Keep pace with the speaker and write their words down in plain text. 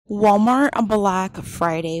Walmart Black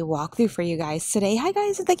Friday walkthrough for you guys today. Hi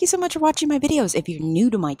guys, and thank you so much for watching my videos. If you're new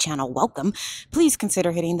to my channel, welcome. Please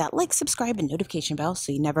consider hitting that like, subscribe, and notification bell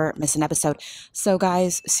so you never miss an episode. So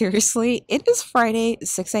guys, seriously, it is Friday,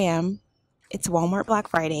 6 a.m. It's Walmart Black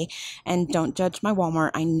Friday, and don't judge my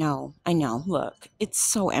Walmart. I know. Look, it's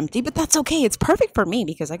so empty, but that's okay. It's perfect for me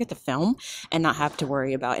because I get to film and not have to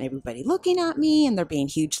worry about everybody looking at me and there being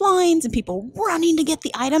huge lines and people running to get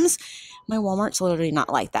the items. My Walmart's literally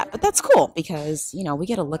not like that, but that's cool because, you know, we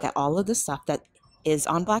get to look at all of the stuff that is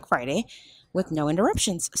on Black Friday with no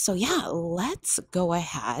interruptions. So yeah, let's go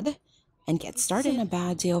ahead and get started. A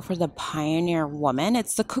bad deal for the Pioneer Woman.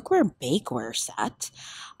 It's the cookware bakeware set.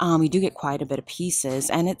 You do get quite a bit of pieces,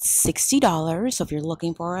 and it's $60. So if you're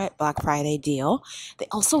looking for it, Black Friday deal. They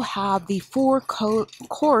also have the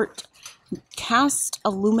 4-quart cast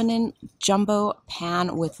aluminum jumbo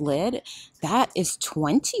pan with lid. That is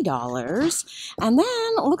 $20. And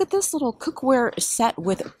then look at this little cookware set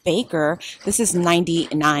with baker. This is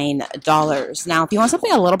 $99. Now, if you want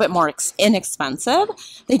something a little bit more inexpensive,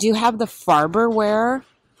 they do have the Farberware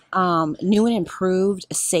new and improved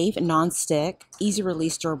safe non-stick, easy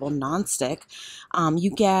release durable non-stick.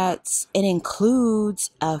 It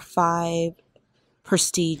includes a 5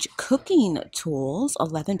 prestige cooking tools,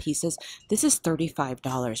 11 pieces. This is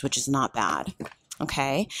 $35, which is not bad.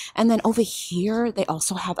 Okay. And then over here, they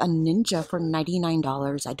also have a Ninja for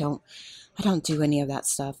 $99. I don't do any of that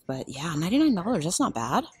stuff, but yeah, $99. That's not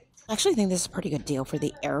bad. I actually think this is a pretty good deal for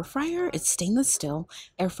the air fryer. It's stainless steel,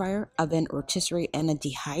 air fryer, oven, rotisserie, and a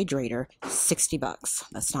dehydrator. $60.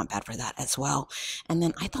 That's not bad for that as well. And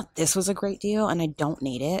then I thought this was a great deal, and I don't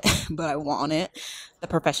need it, but I want it. The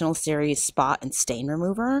Professional Series Spot and Stain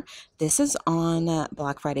Remover. This is on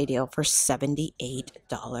Black Friday deal for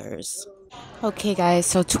 $78. Okay guys,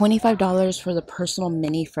 so $25 for the personal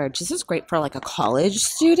mini fridge. This is great for like a college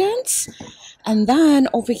student. And then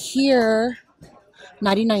over here,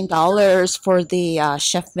 $99 for the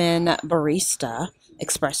Chefman Barista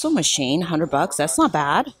espresso machine, $100. That's not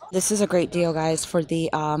bad. This is a great deal, guys, for the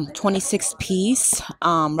 26-piece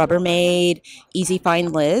Rubbermaid Easy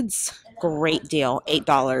Find lids. Great deal,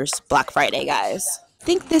 $8. Black Friday, guys. I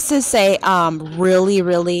think this is a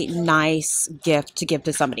really nice gift to give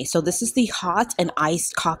to somebody. So this is the hot and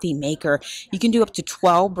iced coffee maker. You can do up to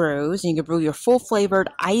 12 brews, and you can brew your full flavored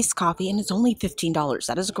iced coffee, and it's only $15.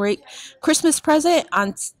 That is a great Christmas present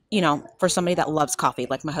on, for somebody that loves coffee.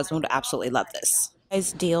 Like my husband would absolutely love this.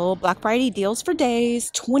 Guys, deal, Black Friday deals for days.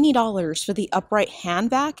 $20 for the upright hand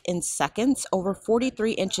vac in seconds, over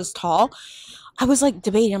 43 inches tall. I was like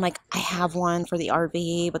debating, I'm like, I have one for the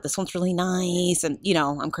RV, but this one's really nice. And,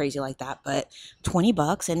 I'm crazy like that, but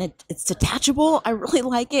 $20 and it's detachable. I really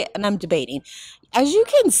like it. And I'm debating. As you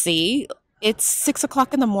can see, it's 6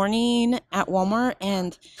 o'clock in the morning at Walmart.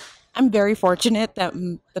 And I'm very fortunate that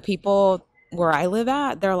the people where I live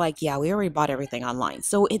at, they're like, yeah, we already bought everything online.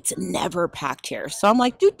 So it's never packed here. So I'm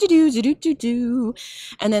like, do.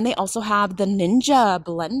 And then they also have the Ninja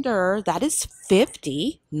blender. That is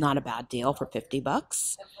 $50. Not a bad deal for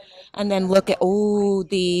 $50. And then look at,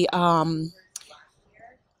 the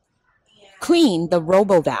Clean, the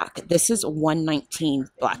RoboVac. This is $119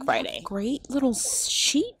 Black Friday. Great little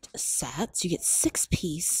sheet sets. You get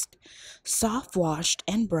 6-piece, soft washed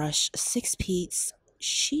and brushed 6-piece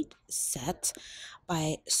sheet set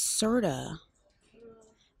by Serta.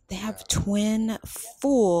 They have twin,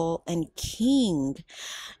 full, and king.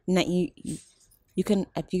 Now you can,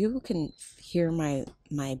 if you can hear my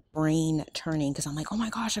brain turning, because I'm like, oh my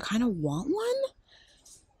gosh, I kind of want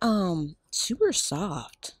one. Super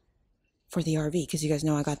soft for the RV, because you guys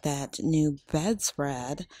know I got that new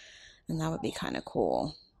bedspread, and that would be kind of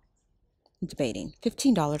cool. Debating.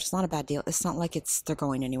 $15. It's not a bad deal. It's not like they're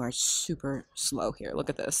going anywhere. It's super slow here. Look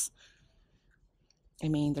at this. I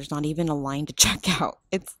mean, there's not even a line to check out.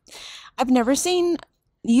 I've never seen,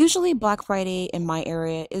 usually Black Friday in my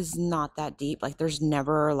area is not that deep. Like there's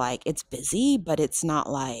never it's busy, but it's not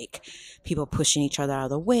like people pushing each other out of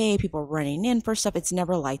the way, people running in for stuff. It's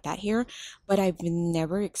never like that here. But I've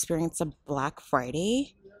never experienced a Black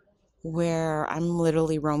Friday where I'm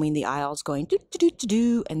literally roaming the aisles going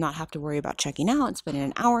do and not have to worry about checking out and spending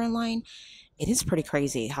an hour in line. It is pretty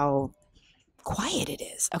crazy how quiet it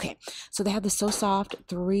is. Okay, so they have the So Soft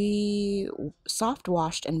 3 soft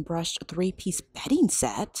washed and brushed 3-piece bedding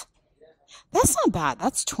set. That's not bad.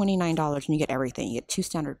 That's $29 and you get everything. You get 2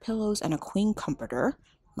 standard pillows and a queen comforter.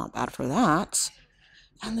 Not bad for that.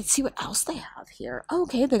 And let's see what else they have here.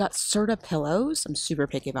 Okay, they got Serta pillows. I'm super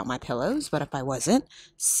picky about my pillows, but if I wasn't,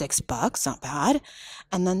 $6, not bad.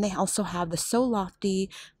 And then they also have the So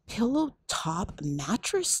Lofty pillow top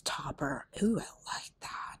mattress topper. Ooh, I like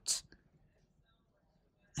that.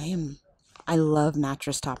 I love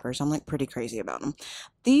mattress toppers. I'm like pretty crazy about them.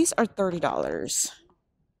 These are $30.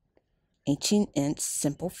 18-inch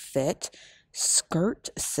simple fit skirt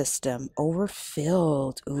system,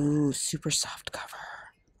 overfilled. Ooh, super soft cover.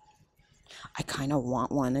 I kind of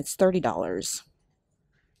want one. It's $30.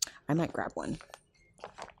 I might grab one.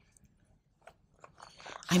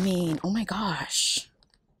 I mean, oh my gosh.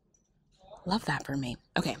 Love that for me.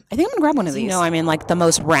 Okay, I think I'm gonna grab one of these. You know, I'm in like the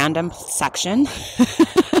most random section.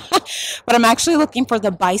 But I'm actually looking for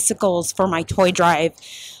the bicycles for my toy drive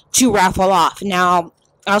to raffle off. Now,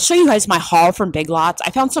 I'll show you guys my haul from Big Lots.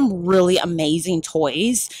 I found some really amazing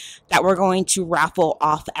toys that we're going to raffle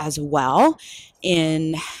off as well.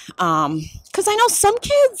 Because I know some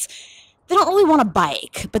kids, they don't really want a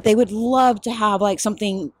bike, but they would love to have like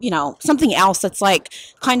something, you know, something else that's like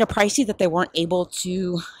kind of pricey that they weren't able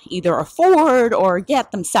to either afford or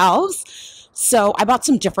get themselves. So I bought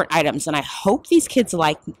some different items and I hope these kids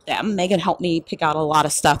like them. Megan helped me pick out a lot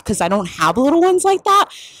of stuff because I don't have little ones like that.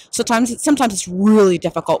 Sometimes it's really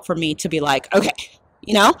difficult for me to be like, okay,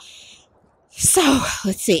 you know? So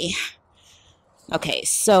let's see. Okay,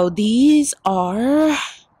 so these are,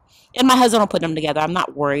 and my husband will put them together. I'm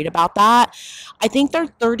not worried about that. I think they're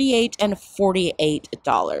 $38 and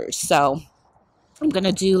 $48. So I'm going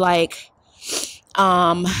to do like,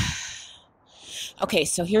 okay,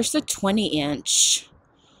 so here's the 20-inch,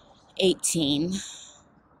 18.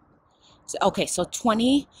 So, okay, so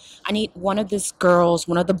 20. I need one of these girls,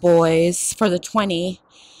 one of the boys for the 20.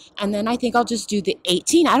 And then I think I'll just do the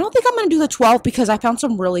 18. I don't think I'm going to do the 12 because I found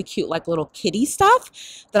some really cute like little kitty stuff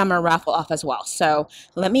that I'm going to raffle off as well. So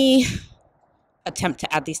let me attempt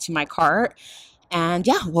to add these to my cart. And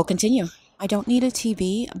yeah, we'll continue. I don't need a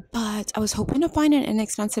TV, but I was hoping to find an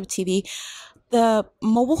inexpensive TV. The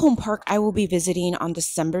mobile home park I will be visiting on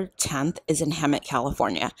December 10th is in Hemet,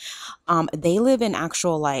 California. They live in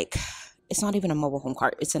actual, like, it's not even a mobile home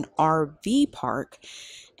park. It's an RV park,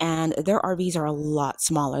 and their RVs are a lot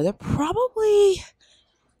smaller. They're probably,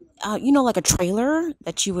 you know, like a trailer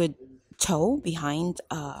that you would tow behind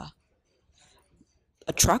a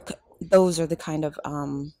truck. Those are the kind of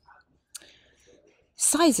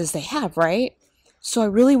sizes they have, right? So I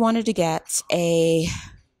really wanted to get a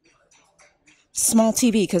small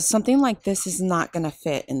TV because something like this is not going to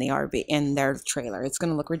fit in the RV, in their trailer. It's going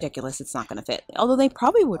to look ridiculous. It's not going to fit. Although they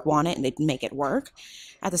probably would want it and they'd make it work.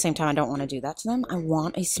 At the same time, I don't want to do that to them. I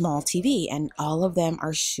want a small TV, and all of them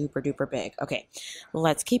are super duper big. Okay,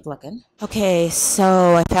 let's keep looking. Okay,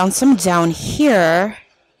 so I found some down here,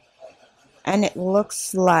 and it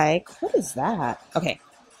looks like, what is that? Okay.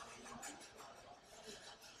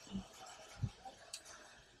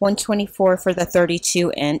 $124 for the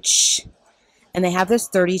 32-inch. And they have this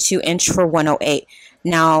 32-inch for $108.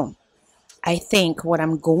 Now, I think what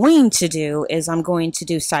I'm going to do is I'm going to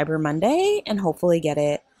do Cyber Monday and hopefully get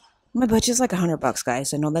it. My budget's like $100,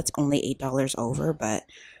 guys. I know that's only $8 over, but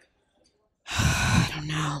I don't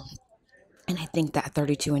know. And I think that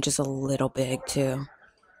 32-inch is a little big too.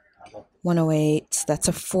 108, that's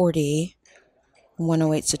a 40.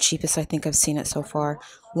 108's the cheapest I think I've seen it so far.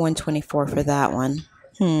 124 for that one.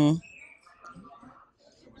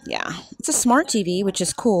 Yeah, it's a smart TV, which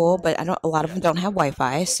is cool, but a lot of them don't have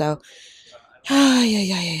Wi-Fi, so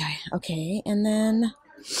okay, and then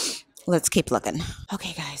let's keep looking.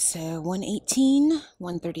 Okay, guys, so 118,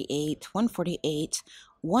 138, 148,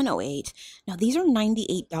 108. Now these are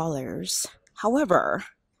 $98. However,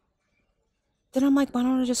 then I'm like, why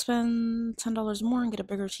don't I just spend $10 more and get a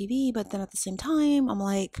bigger TV? But then at the same time, I'm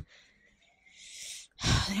like,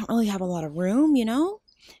 they don't really have a lot of room, you know?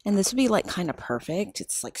 And this would be like kind of perfect.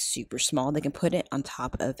 It's like super small. They can put it on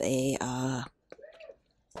top of a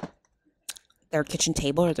their kitchen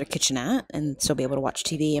table or their kitchenette and still be able to watch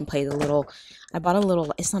TV and play the little, I bought a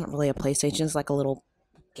little, it's not really a PlayStation, it's like a little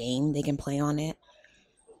game they can play on it.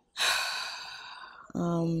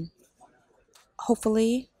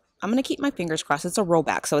 Hopefully, I'm going to keep my fingers crossed. It's a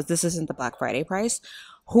rollback, so this isn't the Black Friday price.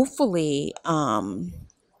 Hopefully, Cyber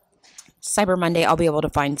Monday, I'll be able to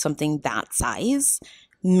find something that size,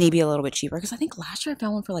 maybe a little bit cheaper, because I think last year I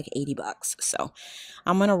found one for like $80. So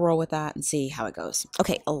I'm going to roll with that and see how it goes.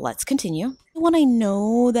 Okay, let's continue. One I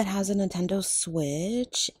know that has a Nintendo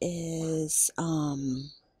Switch is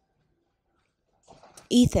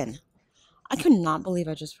Ethan. I could not believe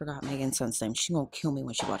I just forgot Megan's son's name. She won't kill me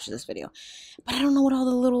when she watches this video. But I don't know what all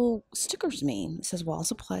the little stickers mean. It says while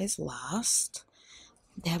supplies last.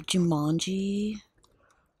 They have Jumanji,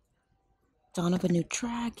 Dawn of a New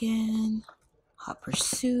Dragon, Hot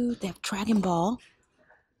Pursuit. They have Dragon Ball.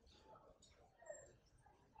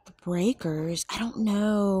 The Breakers. I don't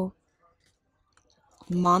know.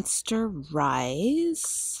 Monster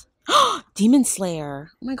Rise. Demon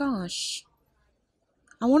Slayer. Oh my gosh.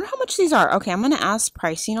 I wonder how much these are. Okay, I'm going to ask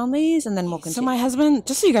pricing on these and then we'll continue. So my husband,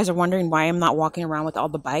 just so you guys are wondering why I'm not walking around with all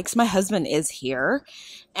the bikes, my husband is here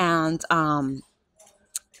and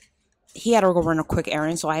he had to go run a quick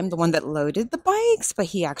errand, so I'm the one that loaded the bikes, but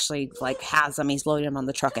he actually like has them. He's loaded them on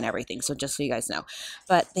the truck and everything, so just so you guys know.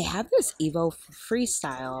 But they have this Evo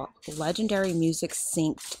Freestyle Legendary Music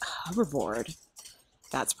Synced hoverboard.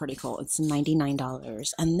 That's pretty cool. It's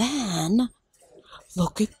 $99. And then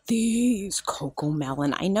look at these Coco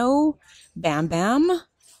Melon. I know Bam Bam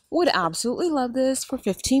would absolutely love this for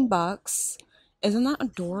 15 bucks. Isn't that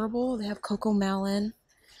adorable? They have Coco Melon.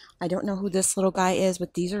 I don't know who this little guy is,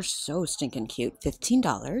 but these are so stinking cute.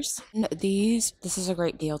 $15. And this is a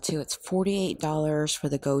great deal too. It's $48 for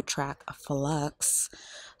the Go Track Flux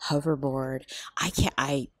hoverboard.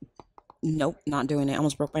 Nope, not doing it. I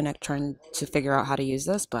almost broke my neck trying to figure out how to use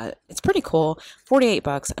this, but it's pretty cool. 48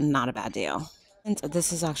 bucks, not a bad deal. And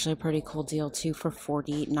this is actually a pretty cool deal too for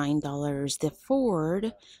 $49. The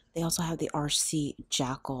Ford, they also have the RC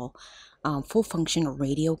Jackal full function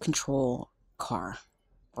radio control car.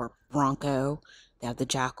 Or Bronco. They have the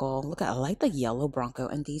Jackal. Look at, I like the yellow Bronco,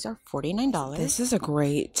 and these are $49. This is a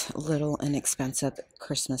great little inexpensive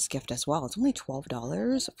Christmas gift as well. It's only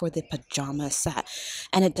 $12 for the pajama set,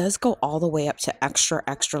 and it does go all the way up to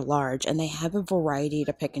extra large, and they have a variety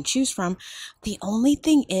to pick and choose from. The only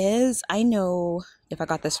thing is, I know if I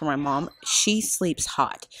got this for my mom, she sleeps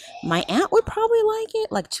hot. My aunt would probably like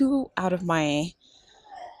it. Like 2 out of my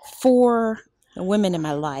 4 women in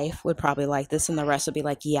my life would probably like this, and the rest would be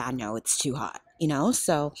like, yeah, no, it's too hot, you know.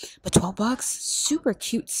 So but 12 bucks, super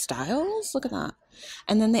cute styles. Look at that.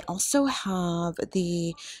 And then they also have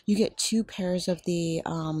you get 2 pairs of the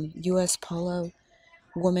US Polo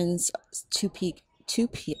women's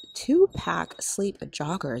 2-pack sleep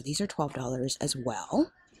jogger. These are $12 as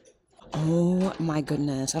well. Oh my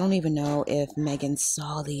goodness, I don't even know if Megan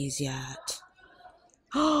saw these yet.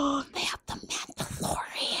 Oh, they have the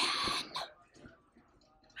Mandalorian.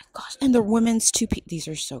 Gosh, and the women's 2-piece. These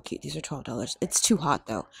are so cute. These are $12. It's too hot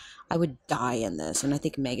though. I would die in this, and I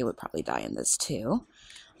think Megan would probably die in this too.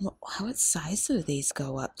 What size do these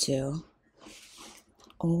go up to?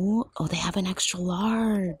 Oh, they have an extra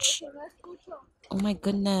large. Oh my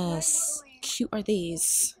goodness, cute are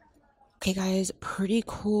these? Okay, guys, pretty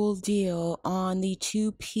cool deal on the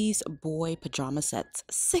 2-piece boy pajama sets.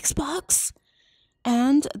 $6,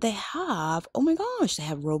 and they have, oh my gosh, they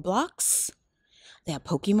have Roblox. They have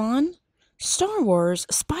Pokemon, Star Wars,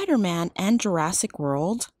 Spider-Man, and Jurassic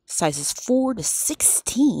World, sizes 4 to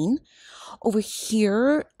 16. Over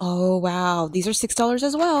here, oh wow, these are $6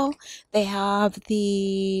 as well. They have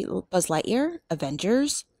the Buzz Lightyear,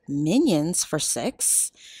 Avengers, Minions for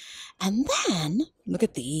 $6. And then, look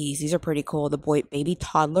at these. These are pretty cool. The baby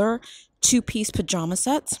toddler 2-piece pajama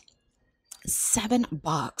sets,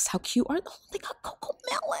 $7. How cute are they? Oh, they got Coco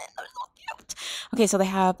Melon. They're so cute. Okay, so they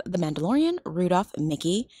have the Mandalorian, Rudolph,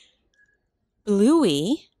 Mickey,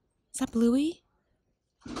 Bluey. Is that Bluey?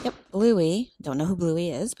 Yep, Bluey. Don't know who Bluey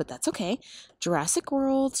is, but that's okay. Jurassic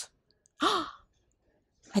World.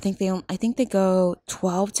 I think they go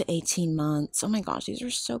 12 to 18 months. Oh my gosh, these are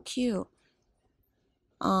so cute.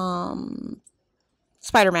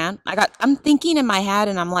 Spider-Man. I'm thinking in my head,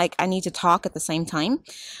 and I'm like, I need to talk at the same time.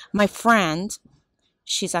 My friend,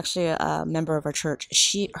 she's actually a member of our church.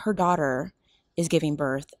 Her daughter is giving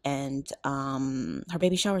birth, and her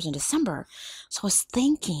baby shower's in December. So I was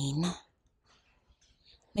thinking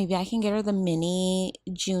maybe I can get her the mini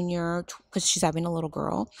junior, because she's having a little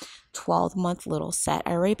girl, 12-month little set.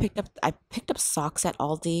 I picked up socks at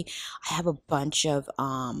Aldi. I have a bunch of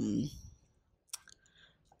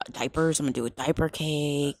diapers. I'm gonna do a diaper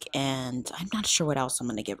cake, and I'm not sure what else I'm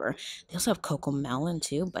gonna give her. They also have Coco Melon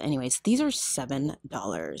too, but anyways, these are $7.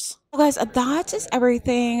 Well guys, that is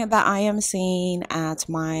everything that I am seeing at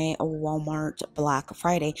my Walmart Black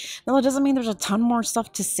Friday. Now that doesn't mean there's a ton more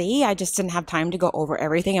stuff to see. I just didn't have time to go over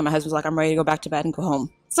everything, and my husband's like, I'm ready to go back to bed and go home.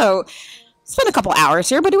 So spent a couple hours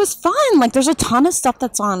here, but it was fun. Like, there's a ton of stuff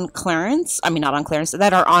that's on clearance. I mean, not on clearance,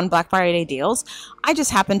 that are on Black Friday deals. I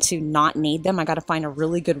just happen to not need them. I got to find a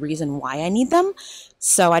really good reason why I need them.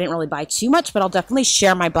 So I didn't really buy too much, but I'll definitely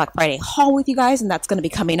share my Black Friday haul with you guys, and that's going to be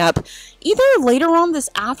coming up either later on this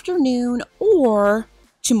afternoon or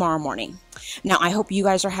tomorrow morning. Now, I hope you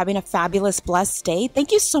guys are having a fabulous, blessed day.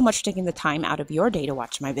 Thank you so much for taking the time out of your day to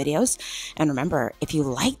watch my videos. And remember, if you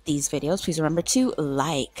like these videos, please remember to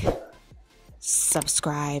like,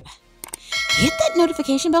 subscribe, hit that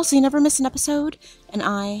notification bell so you never miss an episode, and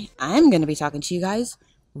I'm going to be talking to you guys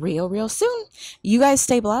real soon. You guys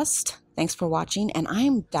stay blessed. Thanks for watching, and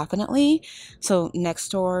I'm definitely, so next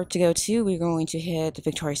store to go to, we're going to hit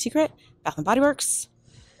Victoria's Secret, Bath and Body Works,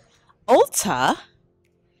 Ulta,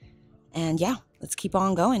 and yeah, let's keep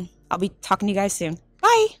on going. I'll be talking to you guys soon.